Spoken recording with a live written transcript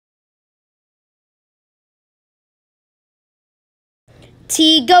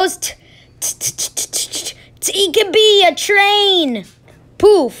T goes T can be a train.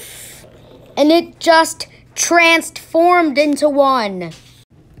 Poof. And it just transformed into one.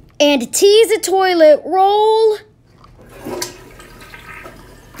 And T's a toilet roll.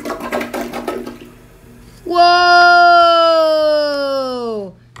 Whoa!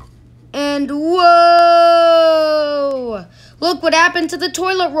 And whoa! Look what happened to the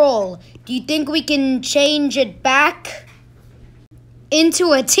toilet roll. Do you think we can change it back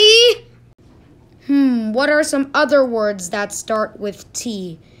into a T? What are some other words that start with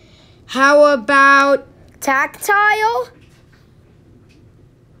T? How about tactile?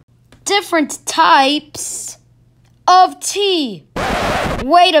 Different types of T.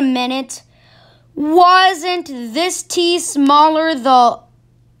 Wait a minute. Wasn't this T smaller the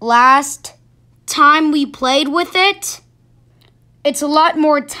last time we played with it? It's a lot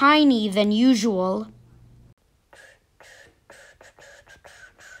more tiny than usual.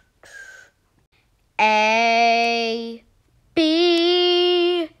 A,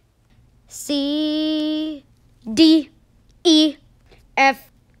 B, C, D, E,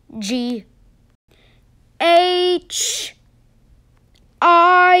 F, G, H,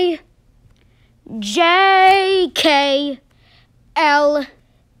 I, J, K, L,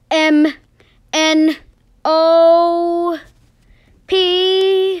 M, N, O,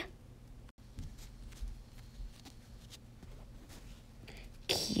 P,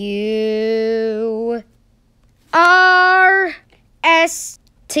 Q, R, S,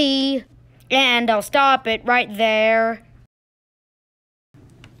 T, and I'll stop it right there.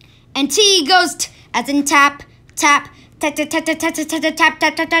 And T goes as in tap, tap, tap, tap, tap, tap, tap, tap, tap, tap,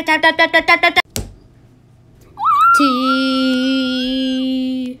 tap, tap, tap, tap, tap, tap, tap. T.